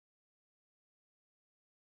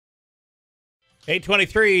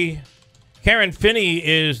823. Karen Finney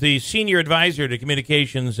is the senior advisor to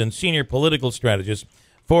communications and senior political strategist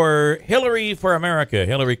for Hillary for America,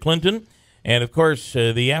 Hillary Clinton. And, of course,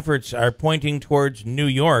 the efforts are pointing towards New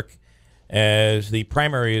York as the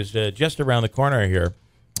primary is just around the corner here.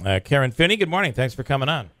 Karen Finney, good morning. Thanks for coming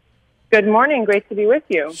on. Good morning. Great to be with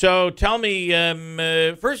you. So tell me,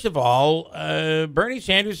 first of all, Bernie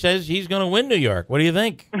Sanders says he's going to win New York. What do you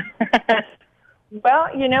think?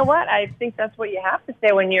 Well, you know what? I think that's what you have to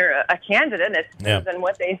say when you're a candidate. It's better than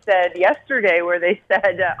what they said yesterday, where they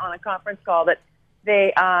said on a conference call that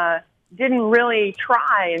they didn't really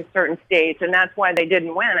try in certain states, and that's why they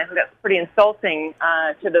didn't win. I think that's pretty insulting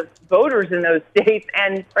to the voters in those states.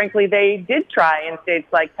 And frankly, they did try in states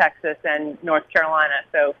like Texas and North Carolina.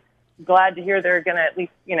 So glad to hear they're going to at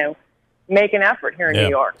least, make an effort here in New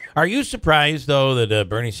York. Are you surprised, though, that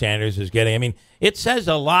Bernie Sanders is getting, I mean, it says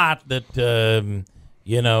a lot that,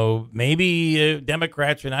 maybe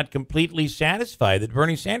Democrats are not completely satisfied that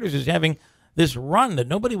Bernie Sanders is having this run that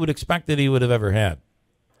nobody would expect that he would have ever had.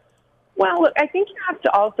 Well, look, I think you have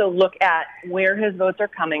to also look at where his votes are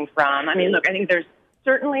coming from. I mean, look, I think there's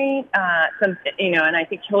certainly some, and I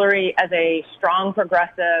think Hillary, as a strong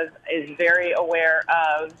progressive, is very aware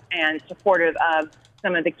of and supportive of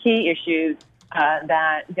some of the key issues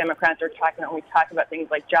that Democrats are talking about when we talk about things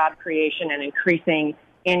like job creation and increasing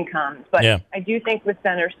incomes. But I do think with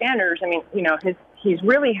Senator Sanders, I mean, he's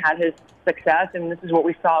really had his success, and this is what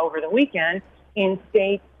we saw over the weekend, in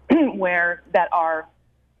states where that are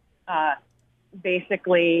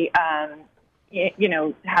basically,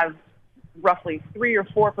 have roughly 3 or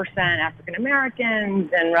 4% African Americans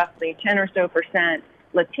and roughly 10 or so percent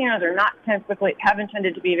Latinos. Are not haven't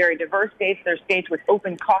tended to be very diverse states. They're states with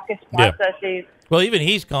open caucus processes. Yeah. Well, even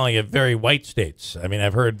he's calling it very white states. I mean,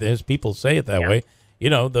 I've heard his people say it that way.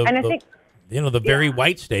 The very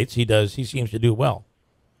white states he seems to do well.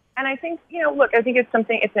 And I think, I think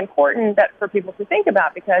it's important that for people to think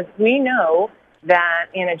about, because we know that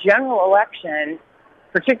in a general election,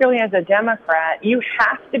 particularly as a Democrat, you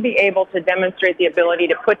have to be able to demonstrate the ability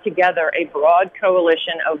to put together a broad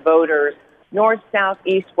coalition of voters, North, South,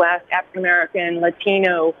 East, West, African American,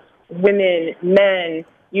 Latino, women, men,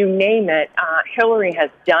 you name it. Hillary has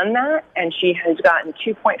done that, and she has gotten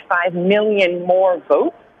 2.5 million more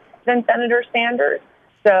votes than Senator Sanders.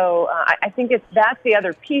 So I think that's the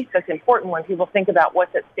other piece that's important when people think about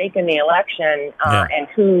what's at stake in the election and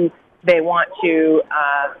who they want to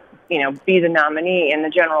be the nominee in the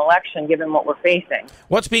general election, given what we're facing.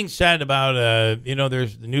 What's being said about,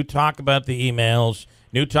 there's new talk about the emails,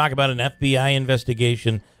 new talk about an FBI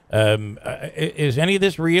investigation. Is any of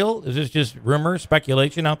this real? Is this just rumor,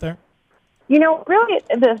 speculation out there? Really,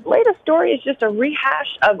 the latest story is just a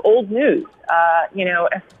rehash of old news.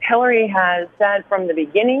 Hillary has said from the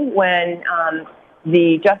beginning when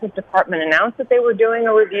the Justice Department announced that they were doing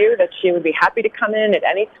a review that she would be happy to come in at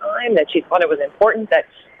any time, that she thought it was important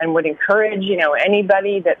and would encourage,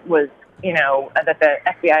 anybody that was, that the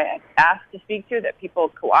FBI had asked to speak to, that people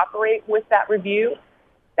cooperate with that review.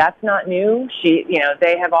 That's not new.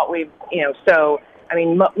 They have always,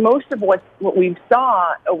 most of what we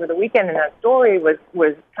saw over the weekend in that story was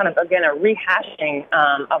kind of, again, a rehashing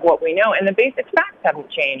of what we know. And the basic facts haven't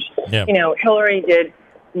changed. Yeah. Hillary did,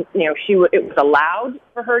 it was allowed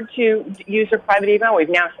for her to use her private email. We've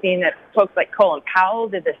now seen that folks like Colin Powell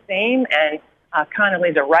did the same, and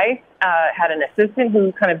Condoleezza Rice had an assistant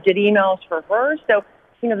who kind of did emails for her. So,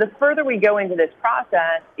 the further we go into this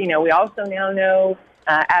process, we also now know,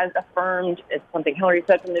 as affirmed, it's something Hillary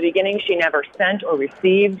said from the beginning, she never sent or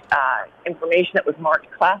received information that was marked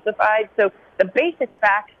classified. So the basic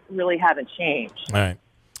facts really haven't changed. All right.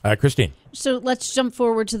 Christine. So let's jump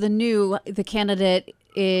forward to the candidate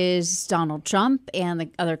is Donald Trump and the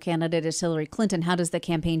other candidate is Hillary Clinton. How does the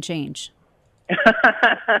campaign change?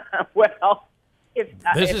 Well,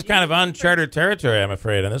 this is kind of uncharted territory, I'm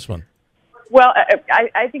afraid, on this one. Well,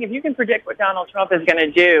 I think if you can predict what Donald Trump is going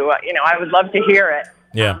to do, I would love to hear it.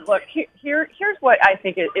 Yeah. Look, here's what I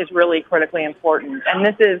think is really critically important. And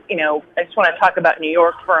this is, I just want to talk about New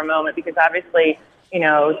York for a moment, because obviously,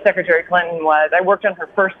 Secretary Clinton I worked on her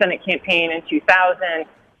first Senate campaign in 2000.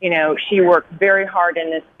 She worked very hard in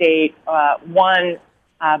this state, won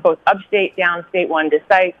both upstate, downstate, won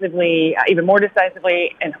decisively, even more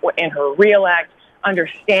decisively in her reelect.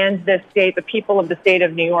 Understands this state. The people of the state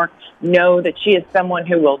of New York know that she is someone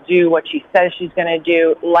who will do what she says she's going to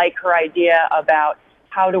do, like her idea about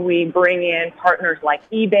how do we bring in partners like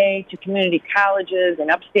eBay to community colleges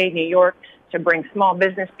in upstate New York to bring small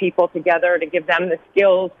business people together, to give them the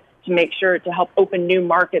skills to make sure to help open new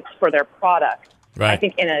markets for their products. Right. I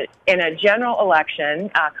think in a general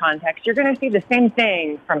election context, you're going to see the same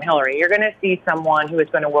thing from Hillary. You're going to see someone who is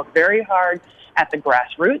going to work very hard at the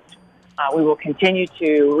grassroots. We will continue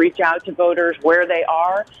to reach out to voters where they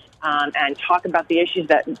are and talk about the issues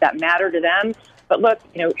that matter to them. But look,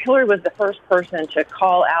 Hillary was the first person to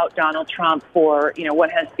call out Donald Trump for,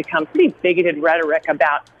 what has become pretty bigoted rhetoric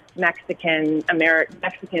about Mexicans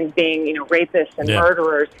being, rapists and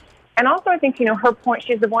murderers. And also, I think, her point,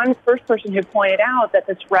 she's the first person who pointed out that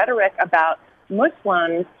this rhetoric about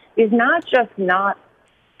Muslims is not just not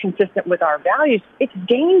consistent with our values, it's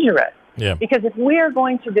dangerous. Yeah. Because if we are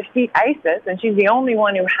going to defeat ISIS, and she's the only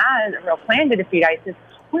one who has a real plan to defeat ISIS,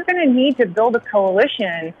 we're going to need to build a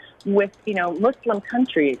coalition with, Muslim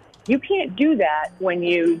countries. You can't do that when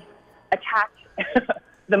you attack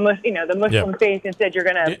the Muslim faith and said you're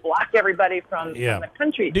going to block everybody from the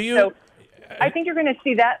country. So I think you're going to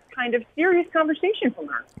see that kind of serious conversation from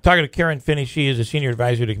her. Talking to Karen Finney, she is a senior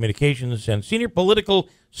advisor to communications and senior political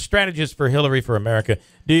strategist for Hillary for America.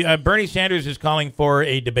 Bernie Sanders is calling for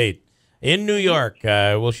a debate in New York.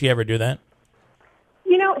 Will she ever do that?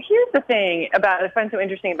 Here's the thing I find so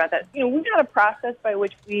interesting about that. We've had a process by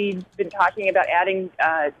which we've been talking about adding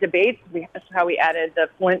debates. That's how we added the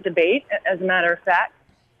Flint debate, as a matter of fact.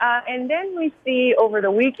 And then we see over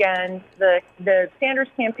the weekend the Sanders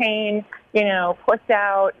campaign, puts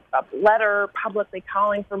out a letter publicly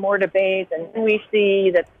calling for more debates. And then we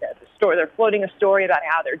see that they're floating a story about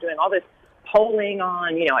how they're doing all this polling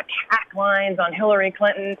on, attack lines on Hillary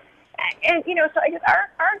Clinton. And, so I guess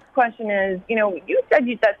our question is, you said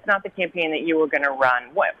that's not the campaign that you were going to run.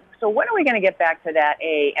 So when are we going to get back to that,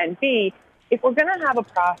 A? And B, if we're going to have a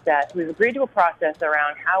process, we've agreed to a process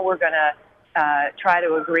around how we're going to try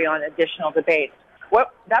to agree on additional debates.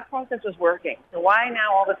 That process was working. So why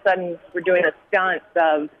now all of a sudden we're doing a stunt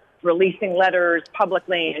of releasing letters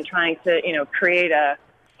publicly and trying to, create a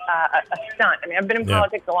stunt? I mean, I've been in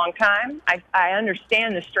politics a long time. I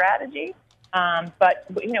understand the strategy. But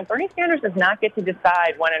Bernie Sanders does not get to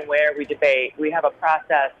decide when and where we debate. We have a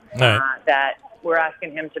process that we're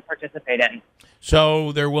asking him to participate in.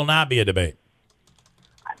 So there will not be a debate?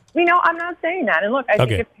 I'm not saying that. And look, I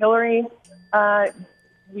think if Hillary,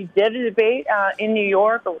 we did a debate in New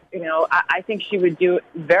York, I think she would do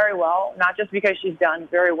very well, not just because she's done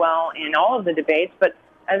very well in all of the debates, but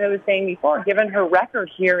as I was saying before, given her record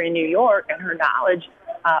here in New York and her knowledge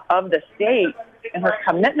of the state and her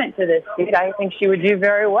commitment to this state, I think she would do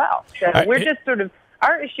very well. So we're just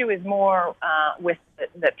our issue is more with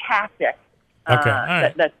the tactic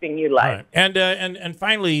that's being utilized. Right. And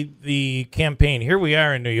finally, the campaign. Here we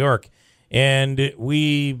are in New York, and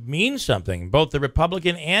we mean something. Both the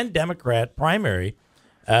Republican and Democrat primary,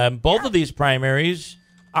 both of these primaries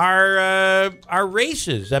are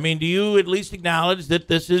races. I mean, do you at least acknowledge that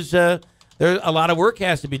this is there? A lot of work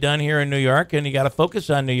has to be done here in New York, and you got to focus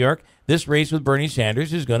on New York. This race with Bernie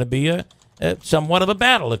Sanders is going to be a somewhat of a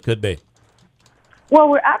battle. It could be. Well,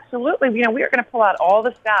 we're absolutely. We are going to pull out all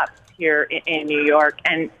the stops here in New York,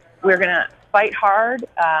 and we're going to fight hard.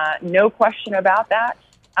 No question about that.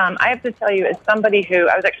 I have to tell you, as somebody who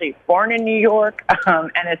I was actually born in New York,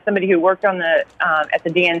 and as somebody who worked on at the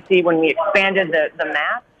DNC when we expanded the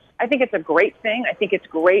map, I think it's a great thing. I think it's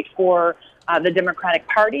great for the Democratic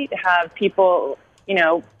Party to have people,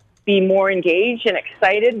 be more engaged and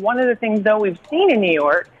excited. One of the things, though, we've seen in New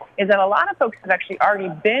York is that a lot of folks have actually already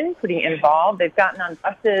been pretty involved. They've gotten on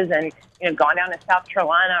buses and gone down to South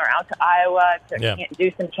Carolina or out to Iowa to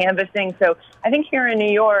do some canvassing. So I think here in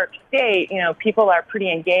New York State, people are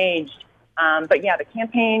pretty engaged. But the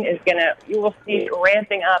campaign is you will see it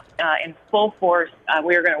ramping up in full force.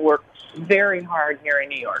 We're going to work very hard here in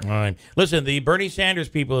New York. All right. Listen, the Bernie Sanders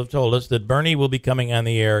people have told us that Bernie will be coming on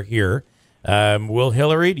the air here. Will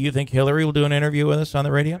Hillary? Do you think Hillary will do an interview with us on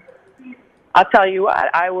the radio? I'll tell you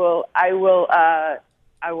what. I will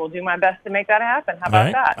do my best to make that happen. How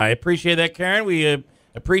about that? I appreciate that, Karen. We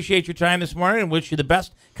appreciate your time this morning and wish you the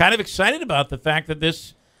best. Kind of excited about the fact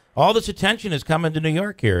that all this attention is coming to New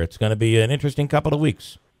York here. It's going to be an interesting couple of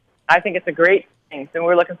weeks. I think it's a great thing, so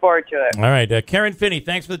we're looking forward to it. All right. Karen Finney,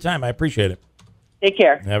 thanks for the time. I appreciate it. Take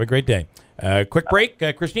care. Have a great day. Quick break.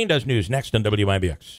 Christine does news next on WIBX.